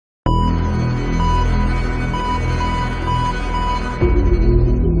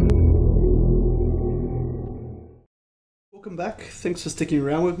Welcome back. Thanks for sticking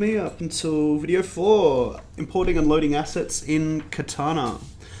around with me up until video 4, importing and loading assets in Katana.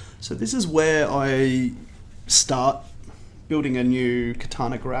 So this is where I start building a new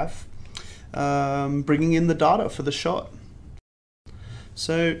Katana graph, bringing in the data for the shot.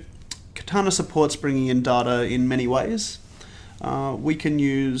 So Katana supports bringing in data in many ways. We can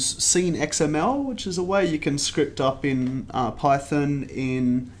use scene XML, which is a way you can script up in Python,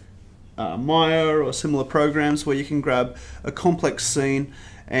 in Maya or similar programs where you can grab a complex scene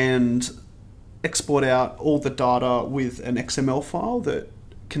and export out all the data with an XML file that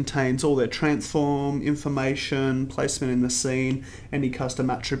contains all their transform information, placement in the scene, any custom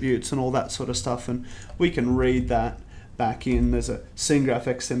attributes and all that sort of stuff, and we can read that back in. There's a scene graph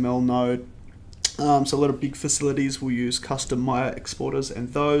XML node. So a lot of big facilities will use custom Maya exporters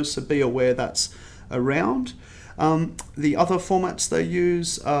and those, so be aware that's around. The other formats they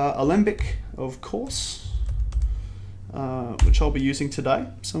use are Alembic, of course, which I'll be using today.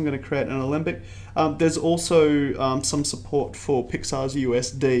 So I'm going to create an Alembic. There's also some support for Pixar's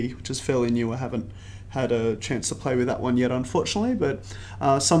USD, which is fairly new. I haven't had a chance to play with that one yet, unfortunately, but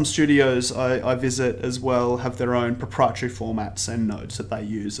some studios I visit as well have their own proprietary formats and nodes that they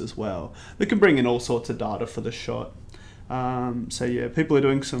use as well. They can bring in all sorts of data for the shot. So yeah, people are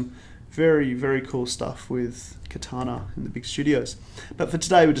doing some very, very cool stuff with Katana in the big studios. But for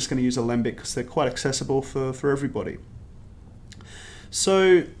today, we're just going to use Alembic because they're quite accessible for everybody.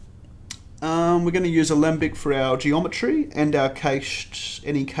 So we're going to use Alembic for our geometry and our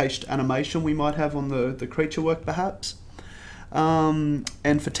any cached animation we might have on the creature work perhaps. And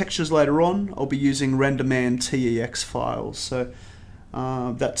for textures later on, I'll be using RenderMan TEX files. So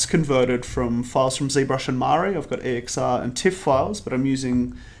that's converted from files from ZBrush and Mari. I've got EXR and TIFF files, but I'm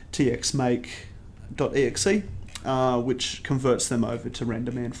using txmake.exe, which converts them over to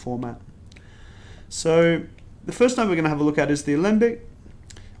RenderMan format. So the first node we're going to have a look at is the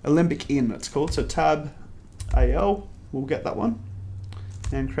Alembic in, it's called. So tab AL, we'll get that one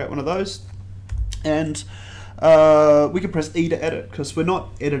and create one of those. And we can press E to edit because we're not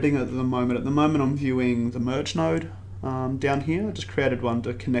editing it at the moment. At the moment I'm viewing the merge node down here. I just created one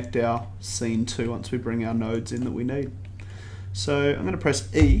to connect our scene to once we bring our nodes in that we need. So I'm going to press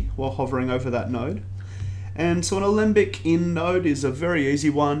E while hovering over that node. And so an Alembic in node is a very easy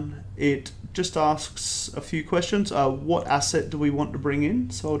one. It just asks a few questions. What asset do we want to bring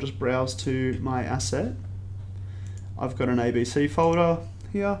in? So I'll just browse to my asset. I've got an ABC folder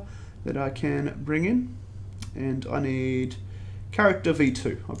here that I can bring in. And I need character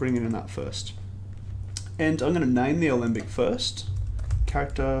v2. I'll bring it in that first. And I'm going to name the Alembic first.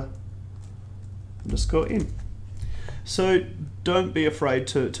 Character underscore in. So don't be afraid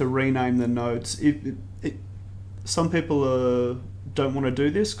to rename the nodes. Some people don't want to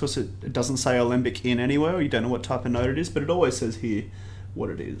do this because it doesn't say Alembic in anywhere, or you don't know what type of node it is, but it always says here what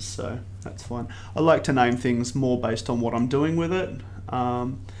it is, so that's fine. I like to name things more based on what I'm doing with it,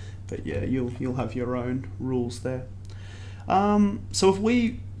 but yeah, you'll have your own rules there. So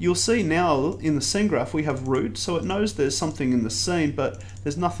if you'll see now in the scene graph we have root, so it knows there's something in the scene, but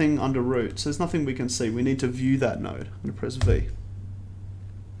there's nothing under root, so there's nothing we can see. We need to view that node. I'm going to press V.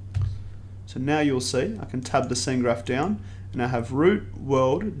 So now you'll see I can tab the scene graph down, and I have root,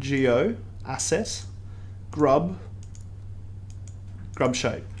 world, geo, asset, grub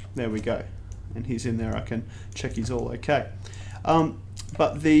shape. There we go. And he's in there. I can check he's all okay.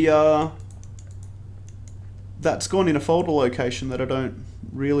 But that's gone in a folder location that I don't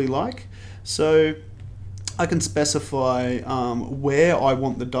really like. So I can specify where I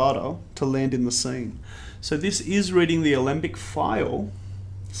want the data to land in the scene. So this is reading the Alembic file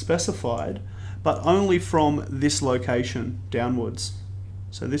specified, but only from this location downwards.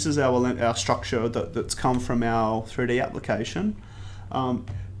 So this is our structure that's come from our 3D application.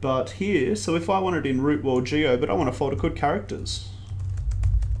 But here, so if I want it in root, world, geo, but I want a folder called characters.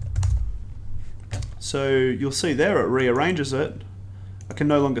 So you'll see there it rearranges it. I can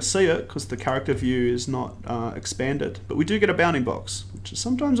no longer see it because the character view is not expanded, but we do get a bounding box, which is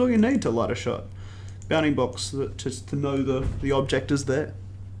sometimes all you need to light a shot. Bounding box just to know the object is there.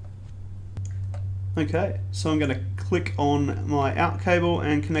 Okay, so I'm going to click on my out cable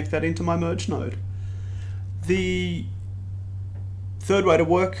and connect that into my merge node. The third way to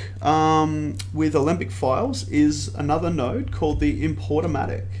work with Alembic files is another node called the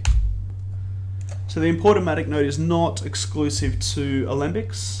ImporterMatic. So the ImporterMatic node is not exclusive to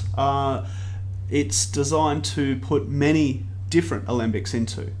Alembics. It's designed to put many different Alembics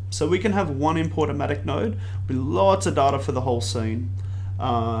into. So we can have one ImporterMatic node with lots of data for the whole scene.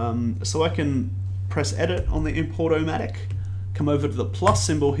 So I can press edit on the ImporterMatic, come over to the plus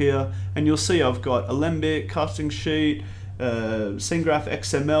symbol here, and you'll see I've got Alembic, casting sheet, scene graph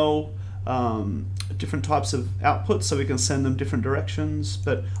XML, different types of outputs so we can send them different directions.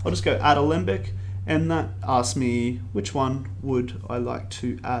 But I'll just go add alembic, and that asks me which one would I like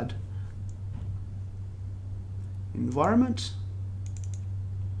to add. Environment.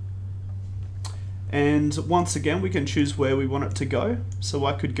 And once again we can choose where we want it to go. So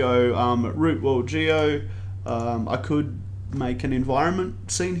I could go root world geo. I could make an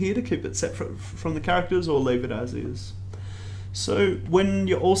environment scene here to keep it separate from the characters, or leave it as is. So when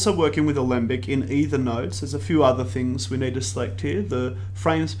you're also working with Alembic in either nodes, there's a few other things we need to select here. The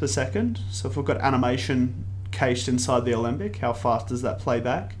frames per second, so if we've got animation cached inside the Alembic, how fast does that play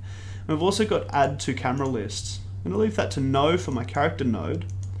back? And we've also got add to camera lists. I'm going to leave that to no for my character node,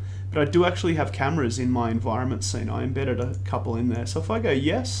 but I do actually have cameras in my environment scene. I embedded a couple in there. So if I go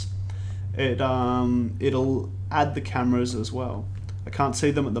yes, it'll add the cameras as well. I can't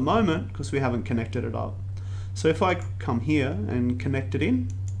see them at the moment because we haven't connected it up. So if I come here and connect it in,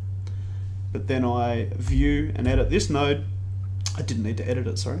 but then I view and edit this node, I didn't need to edit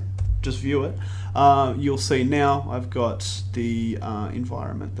it, sorry, just view it, you'll see now I've got the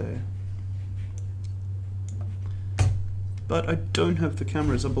environment there. But I don't have the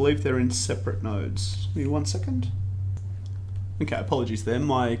cameras. I believe they're in separate nodes. Give me 1 second. Okay, apologies there.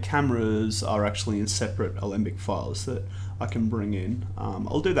 My cameras are actually in separate Alembic files that I can bring in.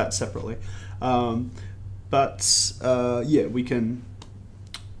 I'll do that separately. Yeah,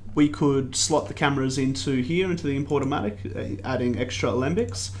 we could slot the cameras into here, into the ImporterMatic, adding extra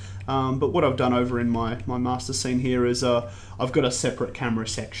Alembics. But what I've done over in my master scene here is I've got a separate camera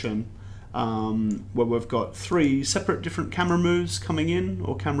section where we've got 3 separate different camera moves coming in,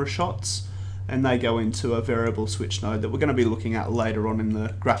 or camera shots, and they go into a variable switch node that we're going to be looking at later on in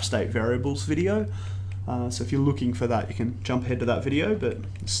the graph state variables video. So if you're looking for that, you can jump ahead to that video, but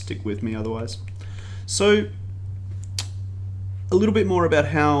stick with me otherwise. So a little bit more about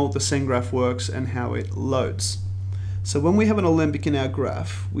how the scene graph works and how it loads. So when we have an alembic in our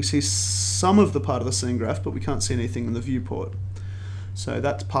graph, we see some of the part of the scene graph, but we can't see anything in the viewport. So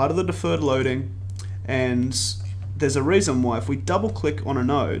that's part of the deferred loading, and there's a reason why. If we double click on a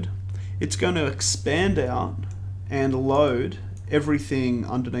node, it's going to expand out and load everything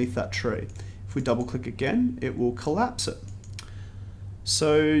underneath that tree. If we double click again, it will collapse it.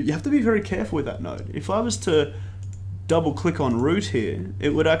 So you have to be very careful with that node. If I was to double click on root here, it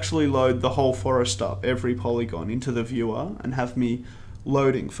would actually load the whole forest up, every polygon, into the viewer and have me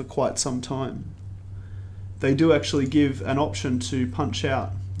loading for quite some time. They do actually give an option to punch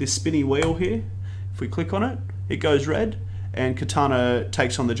out this spinny wheel here. If we click on it, it goes red, and Katana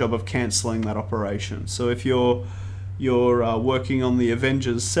takes on the job of cancelling that operation. So if you're working on the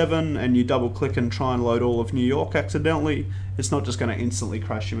Avengers 7 and you double click and try and load all of New York accidentally, it's not just going to instantly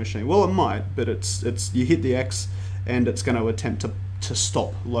crash your machine. Well, it might, but it's you hit the X and it's going to attempt to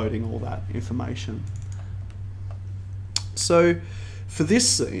stop loading all that information. So for this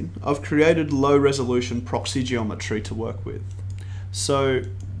scene, I've created low resolution proxy geometry to work with. So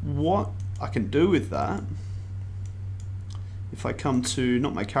what I can do with that, if I come to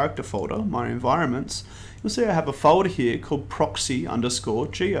not my character folder, my environments, you'll see I have a folder here called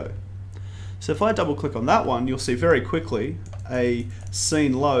proxy_geo. So if I double click on that one, you'll see very quickly a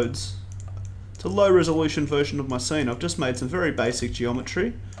scene loads. It's a low resolution version of my scene. I've just made some very basic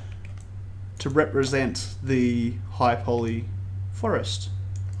geometry to represent the high poly forest.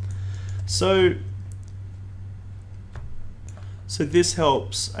 So this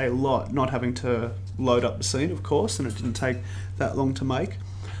helps a lot, not having to load up the scene, of course, and it didn't take that long to make.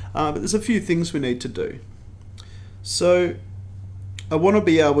 But there's a few things we need to do. So I want to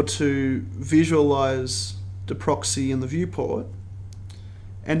be able to visualize the proxy in the viewport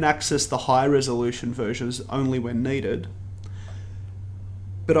and access the high resolution versions only when needed.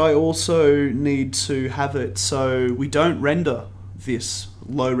 But I also need to have it so we don't render this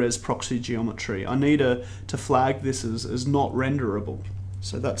low-res proxy geometry. I need to flag this as not renderable.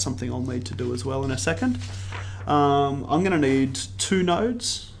 So that's something I'll need to do as well in a second. I'm going to need 2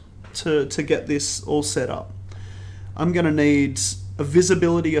 nodes to get this all set up. I'm going to need a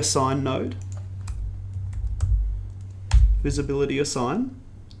visibility assign node. Visibility assign.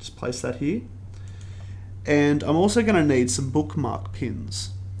 Just place that here. And I'm also going to need some bookmark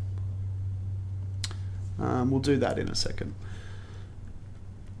pins. We'll do that in a second.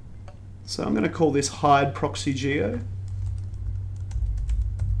 So I'm going to call this hide proxy geo.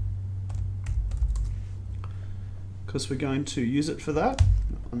 Because we're going to use it for that.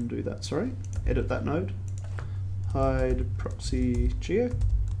 Undo that, sorry. Edit that node. Hide proxy geo.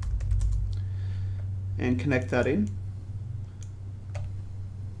 And connect that in.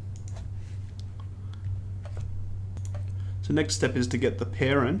 So next step is to get the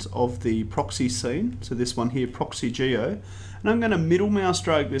parent of the proxy scene, so this one here, proxy geo, and I'm going to middle mouse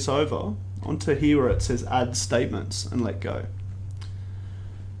drag this over onto here where it says add statements and let go.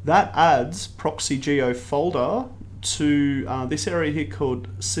 That adds proxy geo folder to this area here called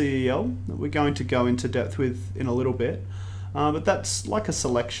CEL that we're going to go into depth with in a little bit, but that's like a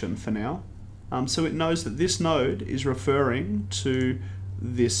selection for now. So it knows that this node is referring to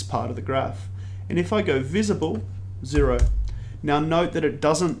this part of the graph. And if I go visible, 0. Now note that it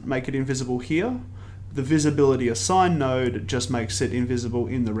doesn't make it invisible here. The visibility assign node just makes it invisible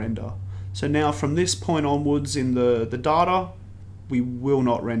in the render. So now from this point onwards in the data, we will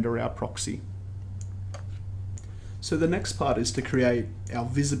not render our proxy. So the next part is to create our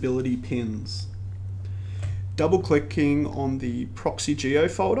visibility pins. Double clicking on the proxy geo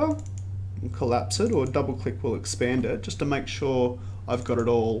folder will collapse it, or double click will expand it, just to make sure I've got it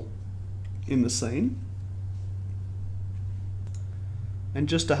all in the scene. And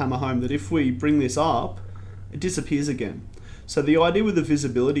just to hammer home that if we bring this up, it disappears again. So the idea with the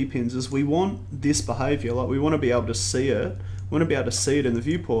visibility pins is we want this behavior, like we want to be able to see it, we want to be able to see it in the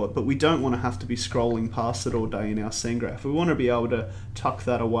viewport, but we don't want to have to be scrolling past it all day in our scene graph. We want to be able to tuck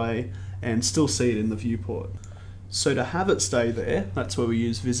that away and still see it in the viewport. So to have it stay there, that's where we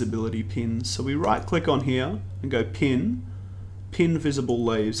use visibility pins. So we right click on here and go pin visible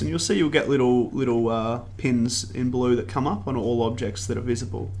leaves, and you'll see you'll get little pins in blue that come up on all objects that are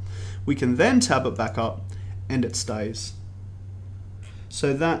visible. We can then tab it back up and it stays.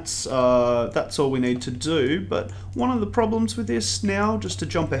 So that's all we need to do. But one of the problems with this now, just to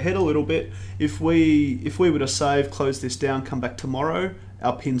jump ahead a little bit, if we were to save, close this down, come back tomorrow,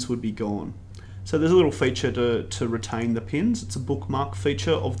 our pins would be gone. So there's a little feature to retain the pins. It's a bookmark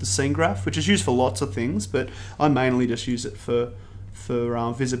feature of the scene graph, which is used for lots of things, but I mainly just use it for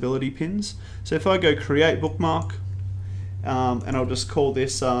visibility pins. So if I go create bookmark, and I'll just call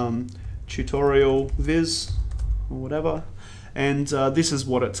this tutorial viz or whatever, and this is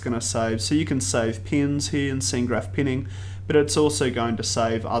what it's going to save. So you can save pins here in scene graph pinning, but it's also going to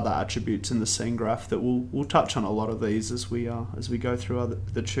save other attributes in the scene graph that we'll touch on a lot of these as we go through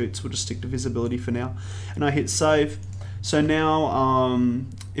the shoots. We'll just stick to visibility for now, and I hit save. So now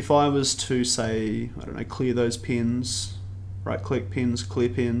if I was to say, I don't know, clear those pins, right click pins, clear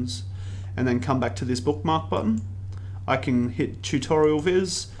pins, and then come back to this bookmark button, I can hit tutorial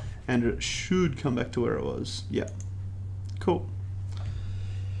viz and it should come back to where it was. Yeah, cool.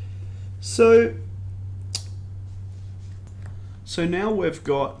 So now we've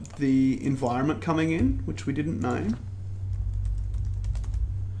got the environment coming in, which we didn't name.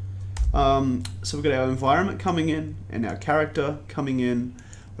 So we've got our environment coming in and our character coming in.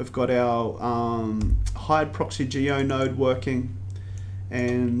 We've got our hide proxy geo node working.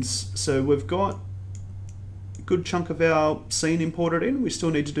 And so we've got a good chunk of our scene imported in. We still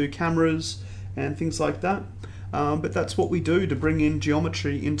need to do cameras and things like that. But that's what we do to bring in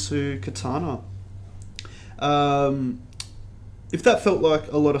geometry into Katana. If that felt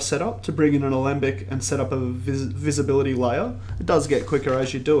like a lot of setup to bring in an alembic and set up a visibility layer, it does get quicker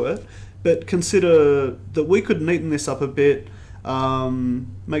as you do it, but consider that we could neaten this up a bit,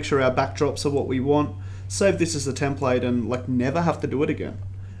 make sure our backdrops are what we want, save this as a template and like never have to do it again.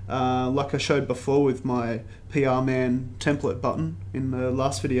 Like I showed before with my PR man template button in the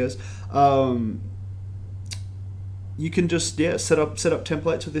last videos, you can just set up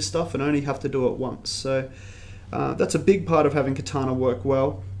templates with this stuff and only have to do it once. So that's a big part of having Katana work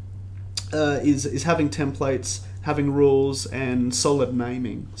well, is having templates, having rules, and solid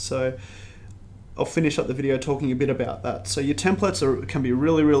naming. So I'll finish up the video talking a bit about that. So your templates can be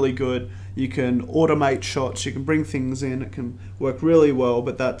really, really good. You can automate shots, you can bring things in, it can work really well,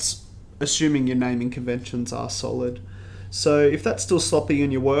 but that's assuming your naming conventions are solid. So if that's still sloppy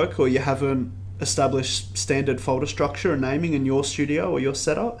in your work, or you haven't established standard folder structure and naming in your studio or your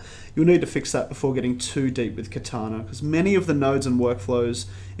setup, you'll need to fix that before getting too deep with Katana, because many of the nodes and workflows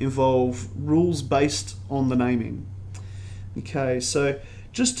involve rules based on the naming. Okay, so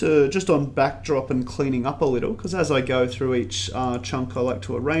just on backdrop and cleaning up a little, because as I go through each chunk, I like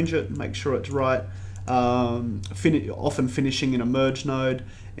to arrange it, make sure it's right, often finishing in a merge node,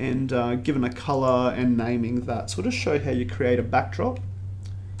 and given a color and naming that. So I'll just show how you create a backdrop.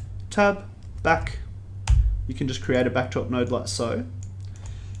 Tab, back, you can just create a backdrop node like so.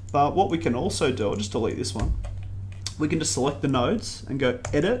 But what we can also do, I'll just delete this one, we can just select the nodes and go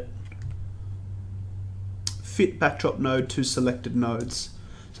edit, fit backdrop node to selected nodes.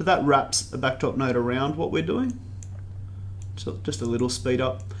 So that wraps a backdrop node around what we're doing. So just a little speed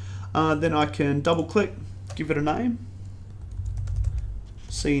up. Then I can double click, give it a name,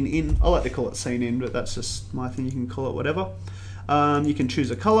 scene in. I like to call it scene in, but that's just my thing. You can call it whatever. You can choose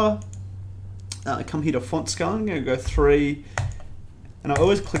a color. Come here to font scale. I'm going to go 3. And I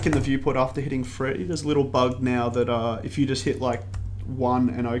always click in the viewport after hitting 3. There's a little bug now that if you just hit like 1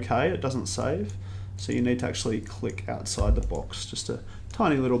 and OK, it doesn't save. So you need to actually click outside the box. Just a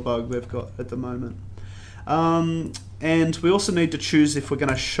tiny little bug we've got at the moment. And we also need to choose if we're going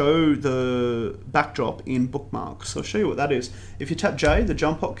to show the backdrop in bookmarks. So I'll show you what that is. If you tap J, the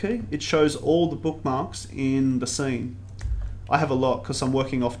jump hotkey, it shows all the bookmarks in the scene. I have a lot because I'm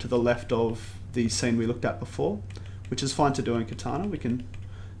working off to the left of the scene we looked at before, which is fine to do in Katana. We can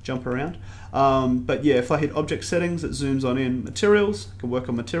jump around. But yeah, if I hit object settings, it zooms on in materials. I can work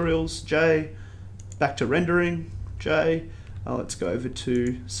on materials, J, back to rendering, J. Let's go over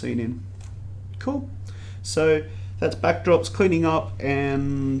to scene in. Cool. So that's backdrops, cleaning up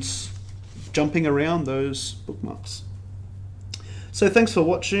and jumping around those bookmarks. So thanks for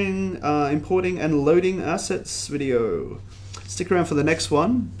watching importing and loading assets video. Stick around for the next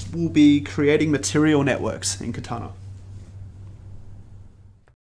one. We'll be creating material networks in Katana.